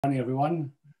Morning,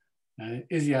 everyone.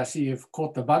 Izzy, I see you've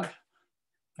caught the bug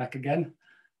back again.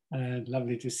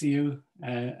 Lovely to see you.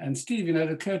 And Steve,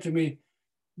 it occurred to me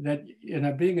that,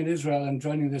 being in Israel and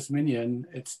joining this minyan,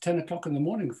 it's 10 o'clock in the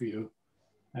morning for you.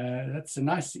 That's a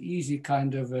nice, easy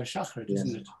kind of shachrit,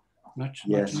 isn't it? Much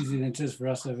easier than it is for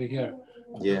us over here.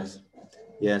 Yes.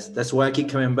 That's why I keep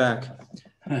coming back.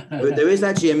 There is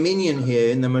actually a minyan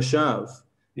here in the Moshav.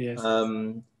 Yes.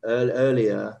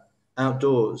 Earlier,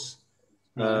 outdoors.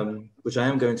 Right. Which I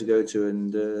am going to go to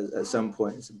and at some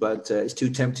point, but it's too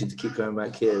tempting to keep going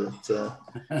back here at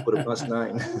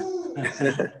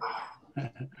 9:15.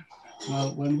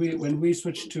 Well, when we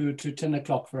switch to 10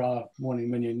 o'clock for our morning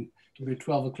minyan, it'll be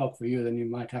 12 o'clock for you, then you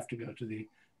might have to go to the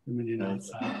minyan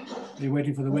outside. You're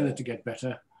waiting for the weather to get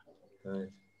better. Right.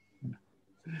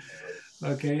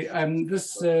 Okay,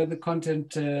 the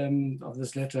content of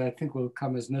this letter, I think, will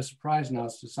come as no surprise now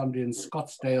to somebody in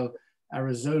Scottsdale,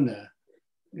 Arizona.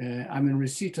 I'm in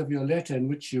receipt of your letter in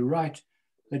which you write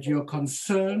that you're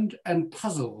concerned and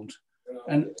puzzled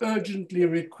and urgently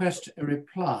request a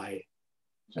reply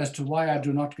as to why I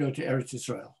do not go to Eretz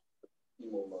Israel.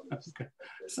 Okay.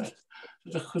 Such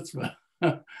a chutzpah.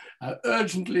 I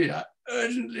urgently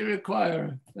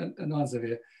require an answer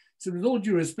here. So with all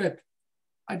due respect,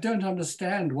 I don't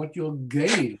understand what you'll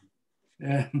gain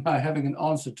by having an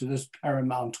answer to this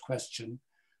paramount question.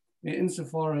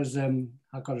 Insofar as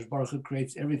HaKadosh Baruch Hu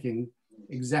creates everything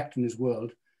exact in his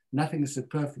world, nothing is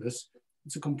superfluous.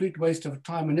 It's a complete waste of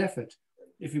time and effort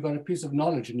if you've got a piece of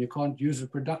knowledge and you can't use it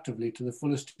productively to the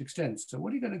fullest extent. So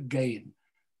what are you going to gain,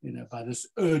 by this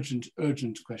urgent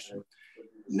question?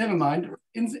 Never mind,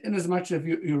 in as much as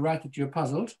you write that you're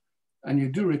puzzled and you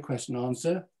do request an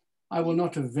answer, I will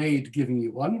not evade giving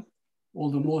you one, all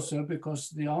the more so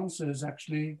because the answer is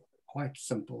actually quite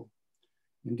simple.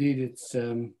 Indeed, it's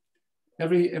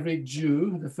every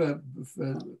Jew, the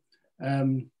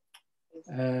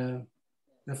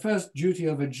first duty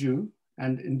of a Jew,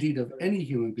 and indeed of any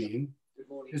human being,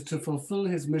 is to fulfill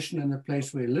his mission in the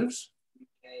place where he lives.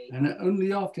 And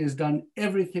only after he's done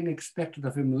everything expected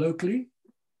of him locally,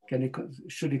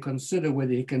 should he consider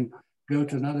whether he can go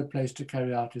to another place to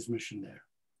carry out his mission there.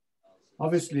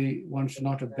 Obviously, one should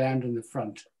not abandon the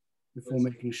front before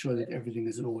making sure that everything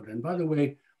is in order. And by the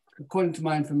way, according to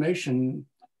my information,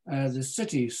 the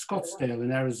city, Scottsdale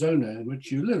in Arizona, in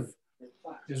which you live,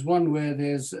 is one where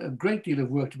there's a great deal of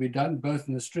work to be done, both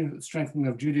in the strengthening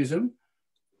of Judaism,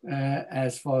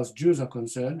 as far as Jews are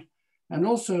concerned, and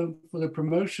also for the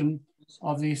promotion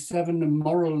of the 7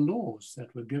 moral laws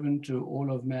that were given to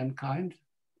all of mankind,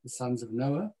 the sons of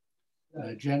Noah,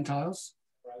 Gentiles,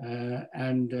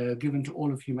 and given to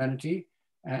all of humanity.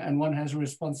 And one has a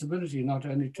responsibility not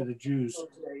only to the Jews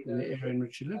in the area in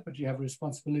which you live, but you have a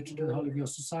responsibility to the whole of your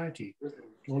society,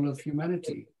 to all of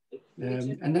humanity.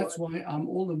 And that's why I'm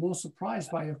all the more surprised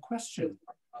by your question,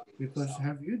 because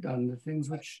have you done the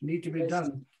things which need to be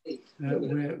done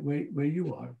where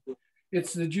you are?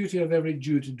 It's the duty of every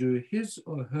Jew to do his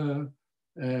or her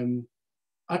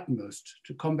utmost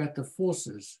to combat the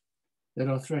forces that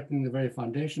are threatening the very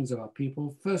foundations of our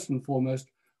people, first and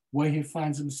foremost, where he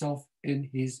finds himself in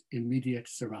his immediate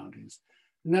surroundings.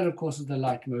 And that, of course, is the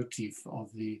leitmotif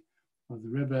of the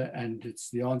Rebbe, and it's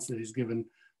the answer that he's given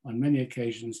on many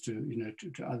occasions to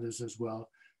others as well.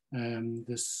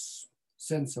 This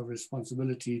sense of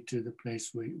responsibility to the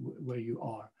place where you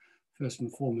are, first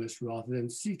and foremost, rather than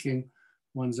seeking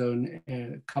one's own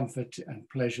comfort and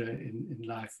pleasure in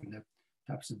life, and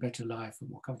perhaps a better life, a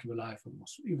more comfortable life, or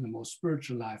even a more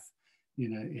spiritual life,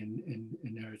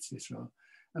 in Eretz Israel.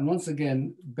 And once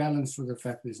again, balanced with the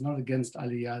fact that he's not against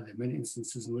Aliyah. There are many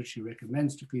instances in which he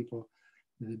recommends to people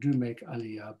that they do make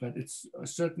Aliyah, but it's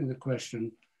certainly the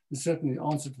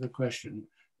answer to the question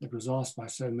that was asked by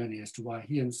so many as to why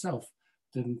he himself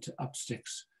didn't up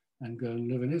sticks and go and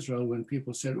live in Israel when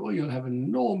people said, oh, you'll have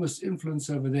enormous influence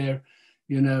over there,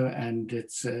 and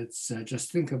it's just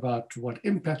think about what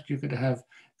impact you could have,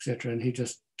 etc. And he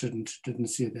just didn't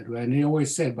see it that way. And he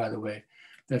always said, by the way,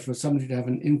 that for somebody to have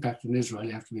an impact in Israel,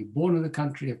 you have to be born in the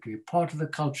country, you have to be part of the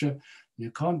culture.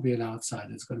 You can't be an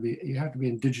outsider. You have to be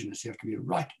indigenous. You have to be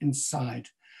right inside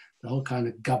the whole kind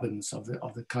of governance of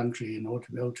the country in order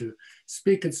to be able to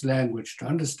speak its language, to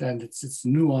understand its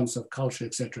nuance of culture,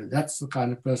 etc. That's the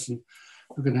kind of person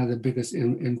who can have the biggest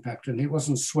impact. And he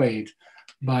wasn't swayed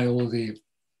by all the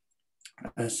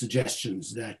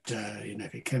suggestions that,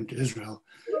 if he came to Israel,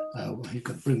 he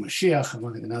could bring Mashiach and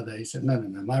one thing and another. He said, no,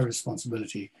 my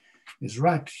responsibility is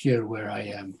right here where I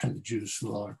am to the Jews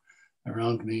who are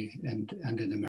around me and in America.